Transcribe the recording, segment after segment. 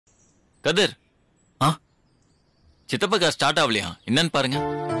கதிர், சித்தப்பா car start ஆகலையா? என்னன்னு பாருங்க.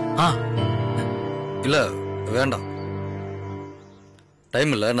 இல்ல வேண்டாம்,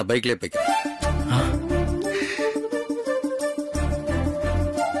 டைம் இல்ல, நான் பைக்லயே போய்க்கிறேன்.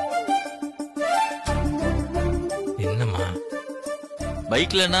 என்னம்மா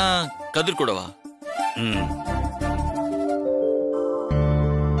பைக்லனா கதிர் கூடவா?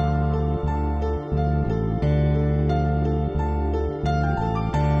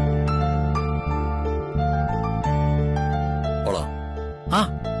 போலாம்.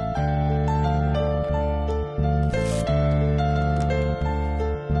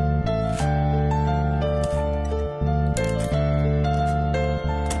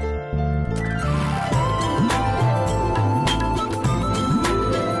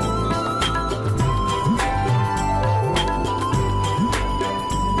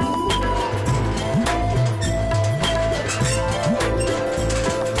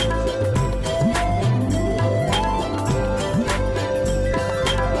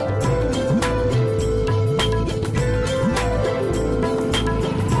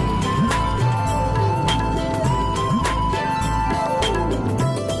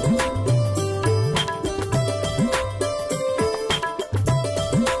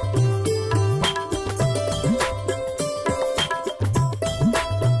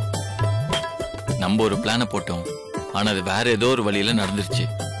 நம்ம ஒரு பிளான போட்டோம், ஆனா அது வேற ஏதோ ஒரு வழியில நடந்துருச்சு.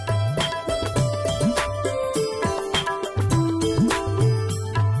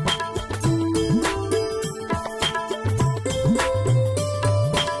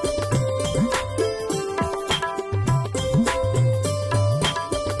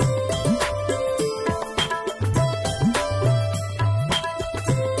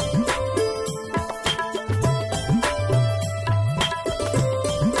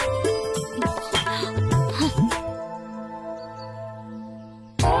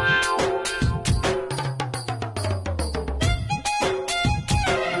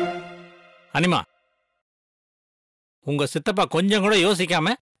 அனிமா, உங்க சித்தப்பா கொஞ்சம் கூட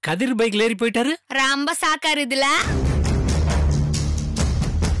யோசிக்காம கதிர் பைக்ல ஏறி போயிட்டாரு. ரொம்ப சாக்காரு இதுல.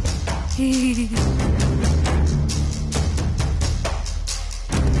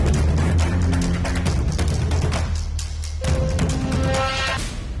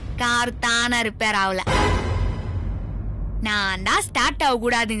 கார் தானா ரிப்பேர் ஆகல. நான் தான் ஸ்டார்ட் ஆக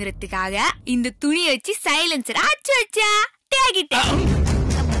கூடாதுங்கிறதுக்காக இந்த துணி வச்சு சைலன்சர் ஆச்சு வச்சா தேகிட்டேன்.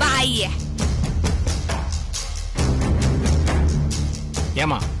 பாய்.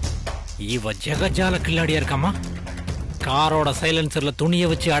 ஏமா, இவ ஜெகஜால கில்லாடியா இருக்காமா? காரோட சைலன்சர்ல துணியை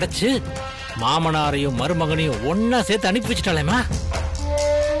வச்சு அடைச்சு மாமனாரையும் மருமகனையும் ஒன்னா சேர்த்து அனுப்பி வச்சுட்டாளேமா.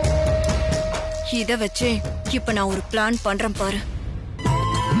 இத வச்சு இப்ப நான் ஒரு பிளான் பண்றேன் பாரு.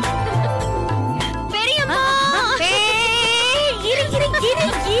 பெரியம்மா, இரு இரு இரு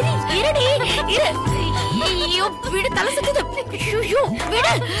இரு இருடி இரு. ஐயோ விடு, தலை சுத்துது. ஐயோ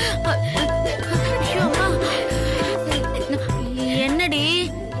விடு. ஐயோ அம்மா, என்னடி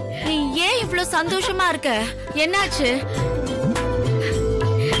ஏன் இவ்ளோ சந்தோஷமா இருக்க? என்னாச்சு?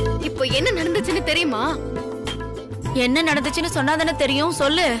 இப்போ என்ன நடந்துச்சுன்னு தெரியுமா? என்ன நடந்துச்சுன்னு சொன்னாதானே தெரியும்,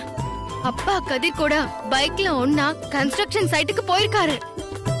 சொல்லு. அப்பா கதிர் கூட பைக்ல ஒன்னா கன்ஸ்ட்ரக்ஷன் சைட்டுக்கு போயிருக்காரு.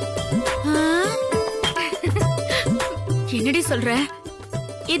 என்னடி சொல்ற?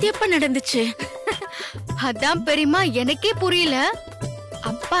 இது எப்ப நடந்துச்சு? அதான் பெரியம்மா, எனக்கே புரியல.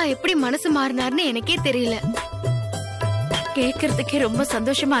 அப்பா எப்படி மனசு மாறினார்னு எனக்கே தெரியல. கேக்குறதுக்கே ரொம்ப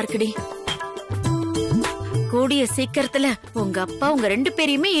சந்தோஷமா இருக்குடி. கூடிய சீக்கிரத்துல உங்க அப்பா உங்க 2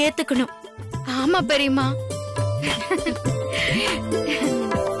 பேரையுமே ஏத்துக்கணும். ஆமா பெரியம்மா.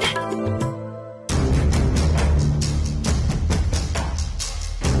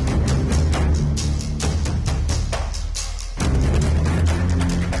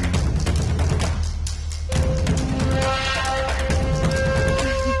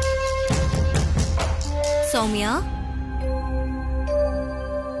 சௌமியா,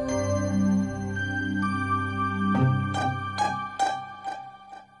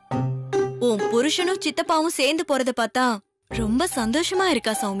 உன் புருஷனும் சித்தப்பாவும் சேர்ந்து போறத பார்த்தா ரொம்ப சந்தோஷமா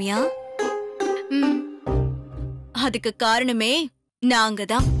இருக்கா சௌமியா? அதுக்கு காரணமே நாங்க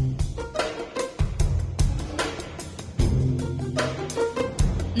தான்.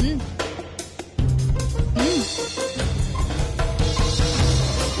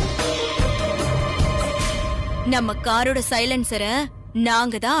 நம்ம காரோட சைலன்சரை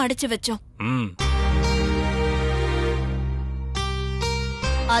நாங்க தான் அடைச்சு வச்சோம்.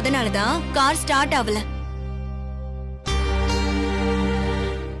 அதனாலதான் கார் ஸ்டார்ட் ஆகல.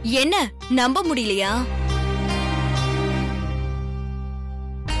 என்ன நம்ப முடியலையா?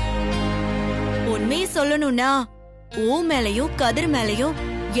 உண்மையை சொல்லணும்னா ஓ மேலையும் கதிர் மேலையும்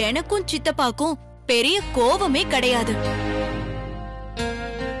எனக்கும் சித்தப்பாக்கும் பெரிய கோவமே கிடையாது.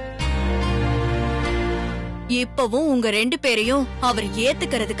 இப்பவும் உங்க 2 பேரையும் அவர்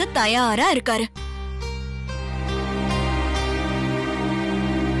ஏத்துக்கிறதுக்கு தயாரா இருக்காரு.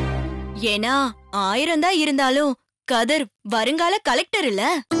 ஏன்னா 1000 தான் இருந்தாலும் கதிர் வருங்கால கலெக்டர் இல்ல.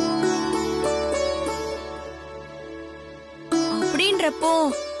 அப்படின்றப்போ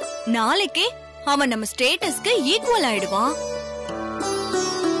நாளைக்கே அவன் நம்ம ஸ்டேட்டஸ்க்கு ஈக்குவல் ஆயிடுவான்.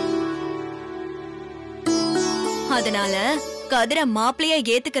 அதனால கதிர மாப்பிளைய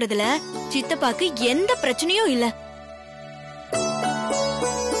ஏத்துக்கிறதுல சித்தப்பாக்கு எந்த பிரச்சனையும் இல்ல.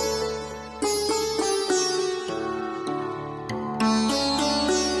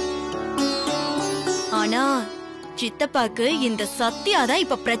 ஆனா சித்தப்பாக்கு இந்த சத்யாதான்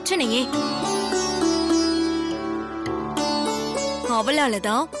இப்ப பிரச்சனையே.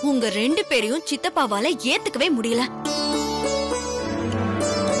 அவளாலதான் உங்க 2 பேரையும் சித்தப்பாவால ஏத்துக்கவே முடியல.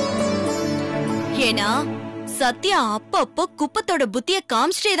 ஏன்னா சத்யா அப்பப்போ குப்பத்தோட புத்திய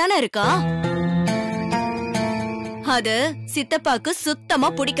காமிச்சிட்டே தானே இருக்கா. அது சித்தப்பாக்கு சுத்தமா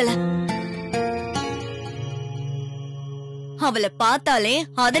பிடிக்கல. அவளை பார்த்தாலே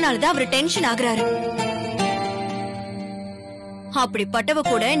அதனாலதான் அவர் டென்ஷன் ஆகுறாரு. அப்படிப்பட்டவ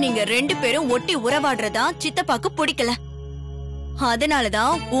கூட நீங்க 2 பேரும் ஒட்டி உறவாடுறதா சித்தப்பாக்கு பிடிக்கல.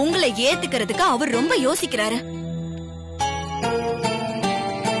 அதனாலதான் உங்களை ஏத்துக்கிறதுக்கு அவர் ரொம்ப யோசிக்கிறாரு.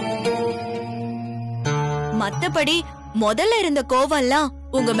 மத்தபடி முதல்ல இருந்த கோவம்லாம்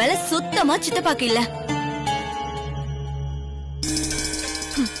உங்க மேல சுத்தமா சித்தப்பாக்கு இல்ல.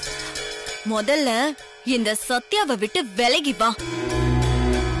 முதல்ல இந்த சத்யாவை விட்டு விலகி வா.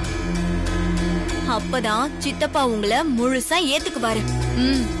 அப்பதான் சித்தப்பா உங்களை முழுசா ஏத்துக்குவாரு.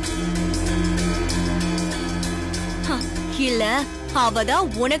 இல்ல அவதான்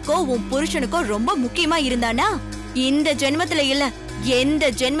உனக்கோ உன் புருஷனுக்கோ ரொம்ப முக்கியமா இருந்தானா இந்த ஜென்மத்துல இல்ல எந்த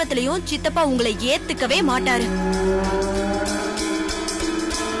ஜென்மத்திலையும் சித்தப்பா உங்களை ஏத்துக்கவே மாட்டாரு.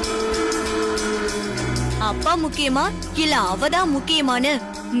 அப்பா முக்கியமா இல்ல அவதான் முக்கியமான்னு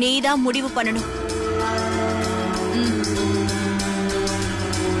நீதான் முடிவு பண்ணணும்.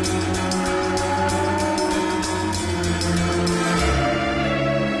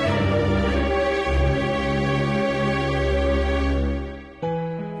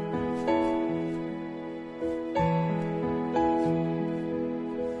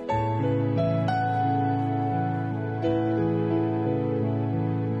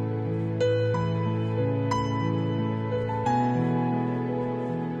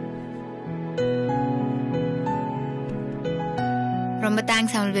 ரொம்ப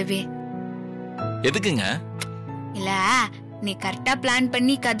தேங்க்ஸ் அமல் பேபி. எதுக்குங்க? இல்ல நீ கரெக்டா பிளான்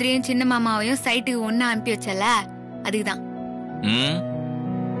பண்ணி கதிரையும் சின்ன மாமாவையும் சைட்டுக்கு ஒண்ணா அனுப்பி வச்சல அதுக்குதான்.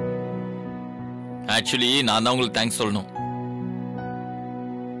 ஆக்சுவலி நான் தான் உங்களுக்கு தேங்க்ஸ் சொல்லணும்.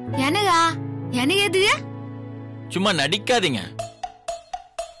 எனக்கா? எனக்கு எதுக்கு? சும்மா நடிக்காதீங்க.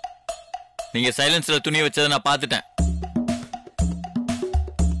 நீங்க சைலன்ஸ்ல துணி வச்சதை நான் பாத்துட்டேன்.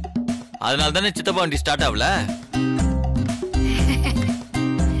 அதனால தானே சித்தப்பா வண்டி ஸ்டார்ட் ஆகல.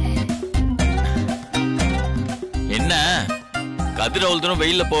 என்ன கதிர அவ்வளவு தூரம்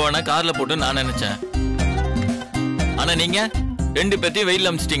வெயில்ல போவேனா கார்ல போட்டு நான் நினைச்சேன். ஆனா நீங்க 2 பேத்தையும் வெயில்ல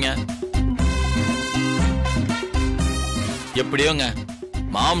அமிச்சிட்டீங்க. எப்படியோங்க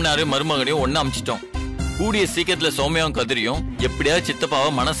மாமனாரையும் மருமகனையும் ஒண்ணு அமிச்சிட்டோம். கூடிய சீக்கிரத்துல சௌமியாவும் கதிரியும் எப்படியாவது சித்தப்பாவை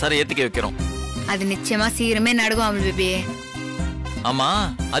மனசார ஏத்துக்க வைக்கிறோம். அது நிச்சயமா சீக்கிரமே நடக்கும் அமல் பேபி. ஆமா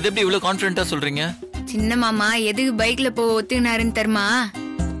அது எப்படி இவ்வளவு கான்பிடென்ட்டா சொல்றீங்க? சின்ன மாமா எதுக்கு பைக்ல போ ஒத்துக்கினாருன்னு தெரியுமா?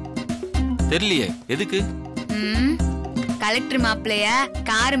 தெரியலையே. எதுக்கு? கலெக்டர் மாப்பிளைய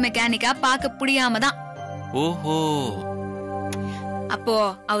கார் மெக்கானிக்கா பாக்க புடியாம தான். ஓஹோ. அப்போ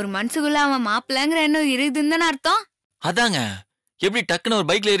அவர் மனசுக்குள்ள அவன் மாப்பிள்ளைங்கிற எண்ணம் இருக்குதுன்னு தானே அர்த்தம். அதாங்க எப்படி டக்குன்னு ஒரு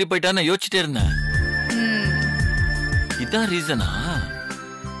பைக்ல ஏறி போயிட்டான்னு யோசிச்சுட்டே இருந்தேன். இதான் ரீசனா?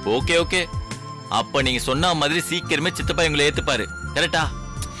 Okay okay. அப்ப நீங்க சொன்ன மாதிரி சீக்கிரமே சித்தப்பா உங்களை ஏத்துப்பாரு. கரெக்டா?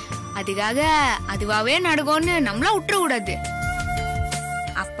 அதுக்காக அதுவாவே நடக்கும்னு நம்மளா விட்டுற கூடாது.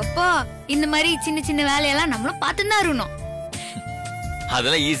 அப்பப்போ இந்த மாதிரி சின்ன சின்ன வேலையெல்லாம் நம்மளும் பார்த்துதான் இருக்கணும்.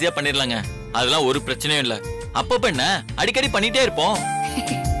 அதெல்லாம் ஈஸியா பண்ணிடலாங்க. அதெல்லாம் ஒரு பிரச்சனையும் இல்ல. அப்பப்ப என்ன அடிக்கடி பண்ணிட்டே இருப்போம்.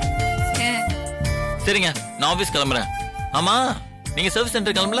 சரிங்க நான் ஆபீஸ் கிளம்புறேன். ஆமா நீங்க சர்வீஸ்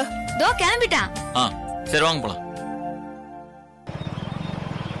சென்டர் கிளம்பல? தோ கிளம்பிட்டா. சரி வாங்க போலாம்.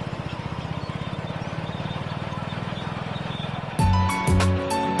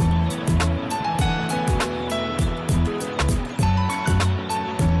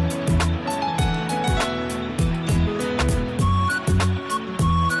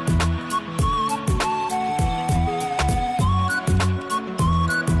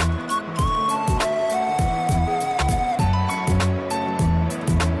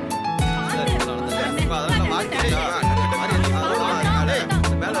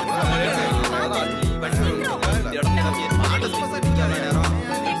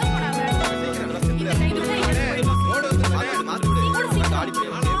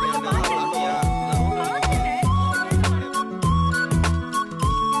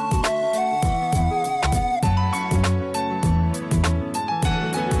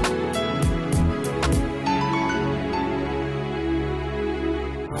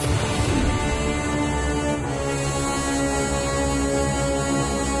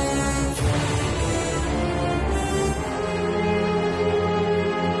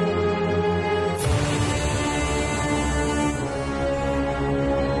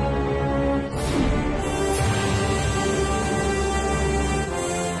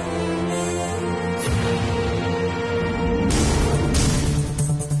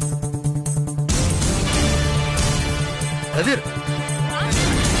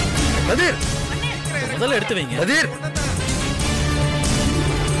 கதிர் முதல்ல எடுத்து வைங்க. கதிர்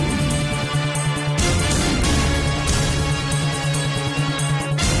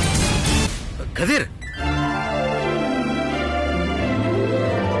கதிர்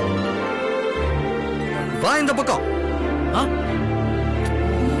வா இந்த பக்கம்.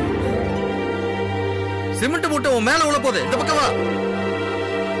 சிமெண்ட் மூட்டை உன் மேல உள்ள போகுது. இந்த பக்கம் வா.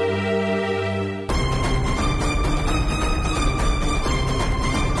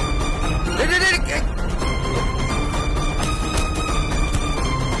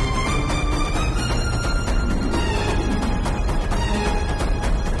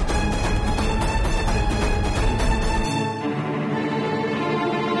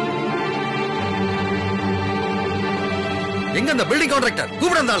 எங்க அந்த பில்டிங் கான்ட்ராக்டர்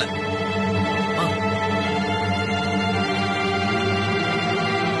கூப்பிடாந்தால?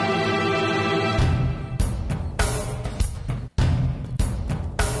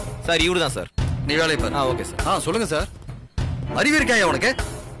 சார் இவரு தான் சார். நீ வேலையை பாரு. Okay sir. சொல்லுங்க சார். அறிவு இருக்காயா உனக்கு?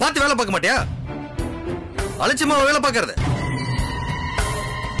 பார்த்து வேலை பார்க்க மாட்டியா? அலட்சியமா வேலை பார்க்கறது.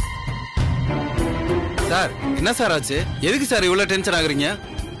 சார் என்ன சார் ஆச்சு? எதுக்கு சார் இவ்வளவு டென்ஷன் ஆகுறீங்க?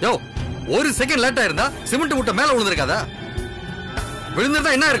 யோ, ஒரு செகண்ட் லேட்டா இருந்தா சிமெண்ட் மூட்டை மேல விழுந்திருக்காதா?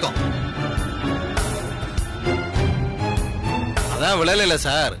 விழுந்திருந்தா என்ன இருக்கும்? அதான் விழல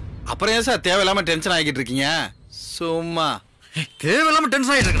சார். அப்புறம் ஏன் சார் தேவையில்லாம டென்ஷன் ஆகிட்டு இருக்கீங்க? சும்மா தேவையில்லாம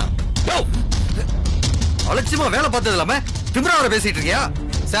டென்ஷன் ஆயிட்டு இருக்கா? அலட்சியமா வேலை பார்த்தது இல்லாம திமிராவர பேசிட்டு இருக்கியா?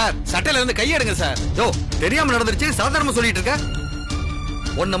 சார் சட்டையில இருந்து கையெடுங்க சார். யோ, தெரியாம நடந்துருச்சு சாதாரணமா சொல்லிட்டு இருக்க.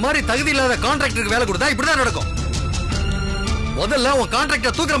 உன்ன மாதிரி தகுதி இல்லாத கான்ட்ராக்டருக்கு வேலை கொடுத்தா இப்படிதான் நடக்கும். முதல்ல உன்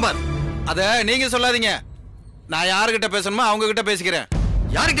கான்ட்ராக்டர் தூக்குறேன் பார். அத நீங்க சொல்லாதீங்க. நான் யாருகிட்ட பேசணுமோ அவங்க கிட்ட பேசிக்கிறேன்.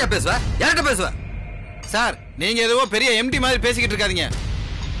 யாருக்கிட்ட பேசுவ? யார்கிட்ட பேசுவ? சார் நீங்க எதுவோ பெரிய எம்டி மாதிரி பேசிக்கிட்டு இருக்காதீங்க.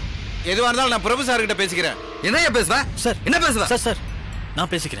 எதுவா இருந்தாலும் நான் பிரபு சார் கிட்ட பேசிக்கிறேன். என்னையா பேசுவ? சார் என்ன பேசுவ? சார் சார்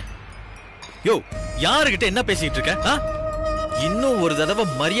நான் பேசிக்கிறேன். யோ, யாருகிட்ட என்ன பேசிட்டு இருக்க? இன்னும் ஒரு தடவை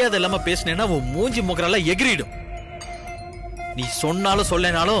மரியாதை இல்லாம பேசினேன்னா உன் மூஞ்சி முகரால எகிரிடும். நீ சொன்னாலும்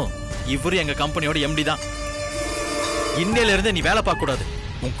சொல்லனாலும் இவரு எங்க கம்பெனியோட எம்டி தான். இன்னையில இருந்து நீ வேலை பார்க்க கூடாது.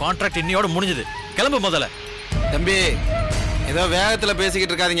 உன் கான்ட்ராக்ட் இன்னையோட முடிஞ்சது. கிளம்பு முதல்ல. தம்பி ஏதோ வேகத்துல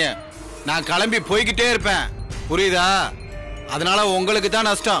பேசிக்கிட்டு இருக்காதீங்க. நான் கிளம்பி போய்கிட்டே இருப்பேன். புரியுதா? அதனால உங்களுக்கு தான்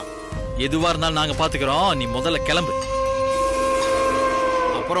நஷ்டம். எதுவா இருந்தாலும் நாங்க பாத்துக்கிறோம். நீ முதல்ல கிளம்பு.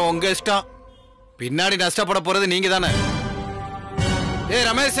 அப்புறம் உங்க இஷ்டம். பின்னாடி நஷ்டப்பட போறது நீங்க தானே. ஏய்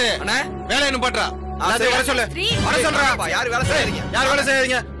ரமேஷ், வேலை என்ன பண்றா? வர சொல்லு. வர சொல்றா. யார் வேலை செய்யறீங்க? யார் வேலை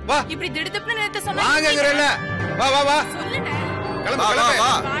செய்யறீங்க? வா. இப்படி திடுதிப்புன்னு நேத்து சொன்னா வாங்கங்கறல. வா வா வா. சொல்லுடா. கிளம்பு கிளம்பு.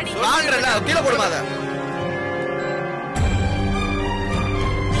 வா. வாங்கறல. கீழ போடுமா அத.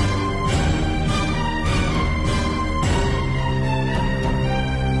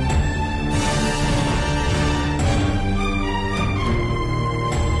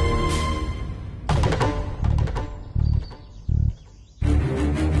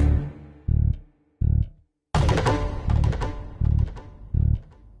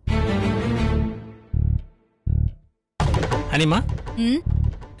 அனிமா,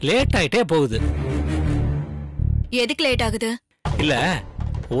 லேட் ஆயிட்டே போகுது. எதுக்கு லேட் ஆகுது? இல்ல,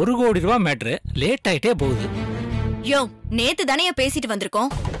 1 கோடி ரூபாய் மேட்ரு லேட் ஆயிட்டே போகுது. யோ, நேத்து தானே பேசிட்டு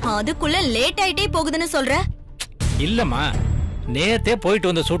வந்திருக்கோம். அதுக்குள்ள லேட் ஆயிட்டே போகுதுன்னு சொல்ற? இல்லம்மா, நேத்தே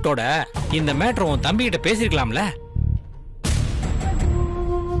போயிட்டு வந்த சூட்டோட இந்த மேட்ரு உன் தம்பி கிட்ட பேசிருக்கலாம்ல.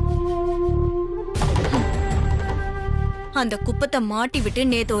 அந்த குப்பத்தை மாட்டி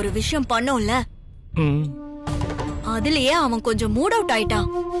விட்டு நேத்து ஒரு விஷயம் பண்ணோம்ல, அதுலயே அவன் கொஞ்சம் மூட் அவுட் ஆயிட்டான்.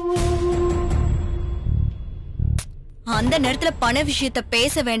 அந்த நேரத்துல பண விஷயத்த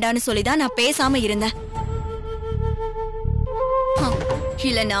பேச வேண்டான்னு சொல்லிதான் நான் பேசாம இருந்தேன்.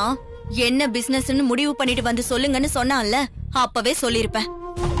 இல்லனா என்ன பிசினஸ்னு முடிவு பண்ணிட்டு வந்து சொல்லுங்கன்னு சொன்னான்ல, அப்பவே சொல்லிருப்பேன்.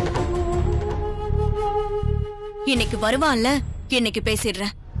 இன்னைக்கு வருவான்ல, இன்னைக்கு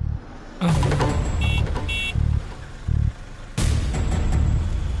பேசிடுறேன்.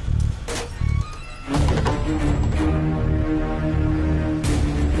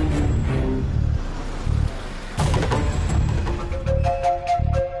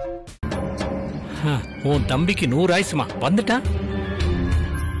 உன் தம்பிக்கு 100 ஆயுசுமா வந்துட்டா.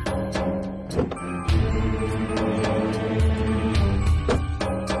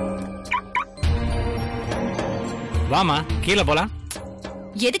 வாமா, கீழே போலாம்.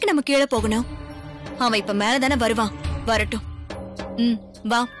 எதுக்கு நம்ம கீழே போகணும்? அவன் இப்ப மேலதானே வருவான், வரட்டும்.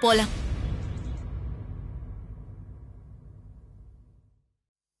 வா போலாம்.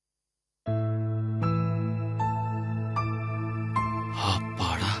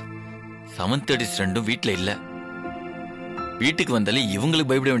 செவன்த் அடிஸ் ரெண்டும் வீட்டுல இல்ல. வீட்டுக்கு வந்தாலே இவங்களுக்கு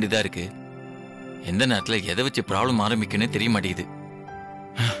பயப்பட வேண்டியதா இருக்கு. எந்த நேரத்துல எதை வச்சு ப்ராப்ளம் ஆரம்பிக்குன்னு தெரிய மாட்டேங்குது.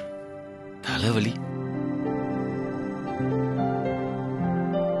 தலைவலி.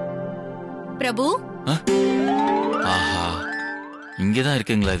 பிரபு, ஆஹா, இங்கதான்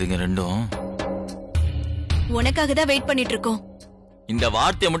இருக்குங்களா இதுங்க ரெண்டும்? உனக்காக தான் வெயிட் பண்ணிட்டு இருக்கோம். இந்த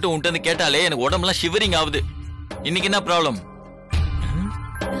வார்த்தையை மட்டும் உன்ட்டு வந்து கேட்டாலே எனக்கு உடம்புலாம் ஷிவரிங் ஆகுது. இன்னைக்கு என்ன ப்ராப்ளம்?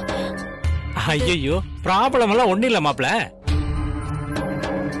 ஐயோ, ப்ராப்ளம் எல்லாம் ஒண்ணு இல்ல மாப்ள.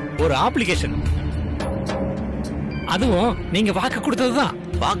 ஒரு அப்ளிகேஷன். அதுவும் நீங்க வாக்கு கொடுத்ததுதான்.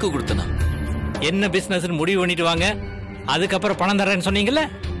 வாக்கு கொடுத்தனா? என்ன பிசினஸ் முடிவு பண்ணிட்டு வாங்க, அதுக்கப்புறம் பணம் தரேன்னு சொன்னீங்கல்ல.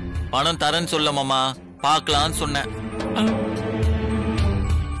 பணம் தரேன்னு சொல்ல மாமா, பாக்கலான்னு சொன்னேன்.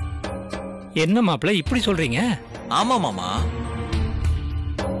 என்ன மாப்ள இப்படி சொல்றீங்க? ஆமா மாமா,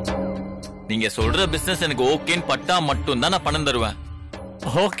 நீங்க சொல்ற பிசினஸ் எனக்கு ஓகேன்னு பட்டா மட்டும் தான் நான் பணம் தருவேன்.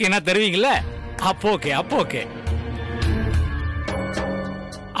 ஓகேனா தருவீங்கல்ல? அப்போ ஓகே, அப்போ ஓகே.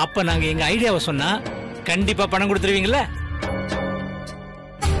 அப்ப நாங்க எங்க ஐடியாவை சொன்னா கண்டிப்பா பணம் கொடுத்துருவீங்கல்ல?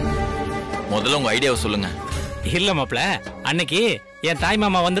 முதல்ல உங்க ஐடியாவை சொல்லுங்க. இல்ல மாப்ள, அன்னைக்கு என் தாய்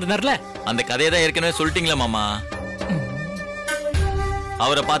மாமா வந்திருந்தார்ல, அந்த கதையை தான் ஏற்கனவே சொல்லிட்டீங்களா மாமா?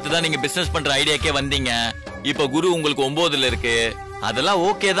 அவரை பார்த்துதான் நீங்க பிசினஸ் பண்ற ஐடியாக்கே வந்தீங்க. இப்ப குரு உங்களுக்கு 9ல இருக்கு. அதெல்லாம்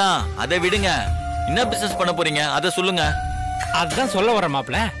ஓகே தான், அதை விடுங்க. என்ன பிசினஸ் பண்ண போறீங்க அதை சொல்லுங்க. அதான் சொல்ல வர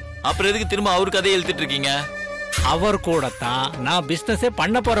மாப்ள. அப்புறம் எதுக்கு திரும்ப அவரு கதையை எழுதிட்டு இருக்கீங்க? அவர் கூட தான் நான் பிசினஸே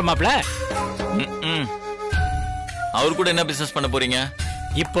பண்ண போறேன் மாப்ள. அவர் கூட என்ன பிசினஸ் பண்ண போறீங்க?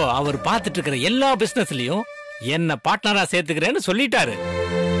 இப்போ அவர் பார்த்துட்டு இருக்கிற எல்லா பிசினஸ்லயும் என்ன பார்ட்னரா சேர்த்துக்கிறேன்னு சொல்லிட்டாரு.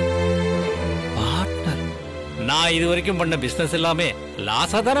 பார்ட்னர்? நான் இது வரைக்கும் பண்ண பிசினஸ் எல்லாமே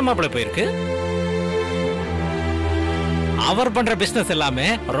லாஸா தானே மாப்ள போயிருக்கு. அவர் பண்ற பிசினஸ் எல்லாமே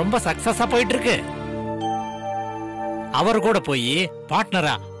ரொம்ப சக்சஸா போயிட்டு இருக்கு. அவர் கூட போய்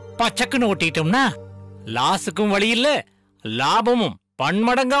பார்ட்னரா பச்சக்குன்னு ஒட்டிட்டோம்னா லாஸுக்கும் வழி இல்ல, லாபமும்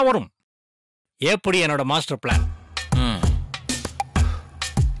பன்மடங்கா வரும். எப்படி என்னோட மாஸ்டர் பிளான்?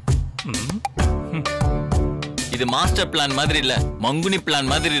 இது மாஸ்டர் பிளான் மாதிரி இல்ல, மங்குனி பிளான்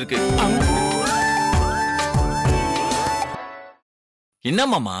மாதிரி இருக்கு. என்ன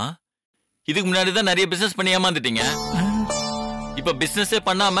மாமா, இதுக்கு முன்னாடி தான் நிறைய பிசினஸ் பண்ணி ஏமாந்துட்டீங்க. இப்ப பிசினஸே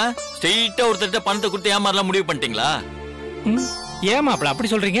பண்ணாம ஸ்ட்ரெயிட்டா ஒருத்தர்கிட்ட பணத்தை கொடுத்து ஏமாறலாம் முடிவு பண்ணிட்டீங்களா? ஏமாப்ல அப்படி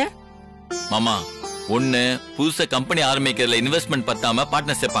சொல்றீங்க? மாமா, ஒண்ணு புதுசா கம்பெனி ஆரம்பிக்கிறதுல இன்வெஸ்ட்மெண்ட் பத்தாம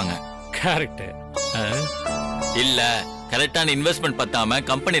பார்ட்னர் சேர்ப்பாங்க. கரெக்ட். இல்ல கரெக்டான இன்வெஸ்ட்மெண்ட் பத்தாம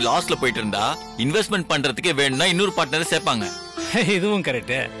கம்பெனி லாஸ்ல போயிட்டு இருந்தா இன்வெஸ்ட்மெண்ட் பண்றதுக்கு வேணும்னா இன்னொரு பார்ட்னர் சேர்ப்பாங்க. இதுவும்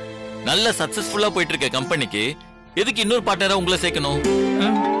கரெக்ட். நல்ல சக்சஸ்ஃபுல்லா போயிட்டு இருக்க கம்பெனிக்கு எதுக்கு இன்னொரு பார்ட்னரா உங்களை சேர்க்கணும்?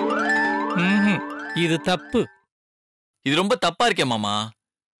 இது தப்பு. இது ரொம்ப தப்பா இருக்கே மாமா.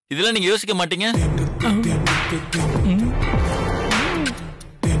 இதெல்லாம் நீங்க யோசிக்க மாட்டீங்க?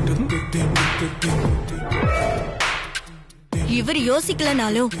 இவர்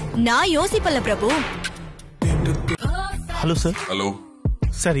யோசிக்கலனாலும் நான் யோசிப்பல பிரபு. Hello sir. ஹலோ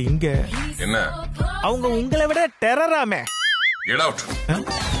சார், இங்க என்ன? அவங்க உங்களை விட டெரராமே. Get out.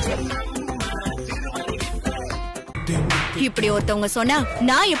 இப்படி ஒருத்தவங்க சொன்னா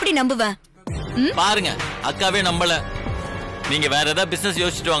நான் எப்படி நம்புவேன்? பாருங்க, அக்காவே நம்பல. நீங்க வேற ஏதாவது பிசினஸ்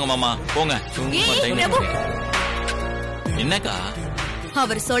யோசிச்சுட்டு வாங்க மாமா, போங்க. என்னக்கா?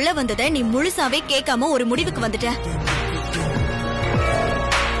 அவர் சொல்ல வந்ததை நீ முழுசாவே கேட்காம ஒரு முடிவுக்கு வந்துட்ட.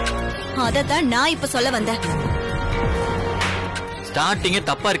 அதத்தான் நான் இப்ப சொல்ல வந்தேன். ஸ்டார்டிங்கே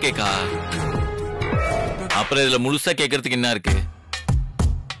தப்பா இருக்கேக்கா. அப்புறம் இதுல முழுசா கேட்கறதுக்கு என்ன இருக்கு?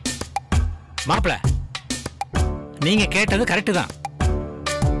 மாப்ள, நீங்க கேட்டது கரெக்ட் தான்.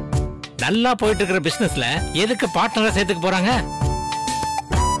 நல்லா போயிட்டு இருக்கிற பிசினஸ்ல எதுக்கு பார்ட்னரா சேர்த்துக்க போறாங்க?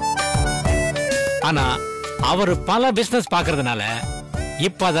 ஆனா அவரு பல பிசினஸ் பாக்குறதுனால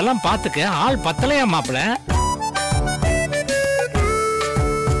இப்ப அதெல்லாம் பாத்துக்க ஆள் பத்தலையா மாப்ள?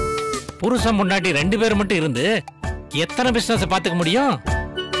 புருஷன் முன்னாடி 2 பேர் மட்டும் இருந்து எத்தனை பிசினஸ் பாத்துக்க முடியும்?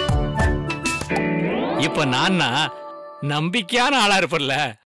 இப்ப நான் நம்பிக்கையான ஆளா இருப்பல,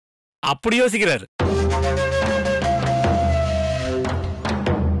 அப்படி யோசிக்கிறாரு.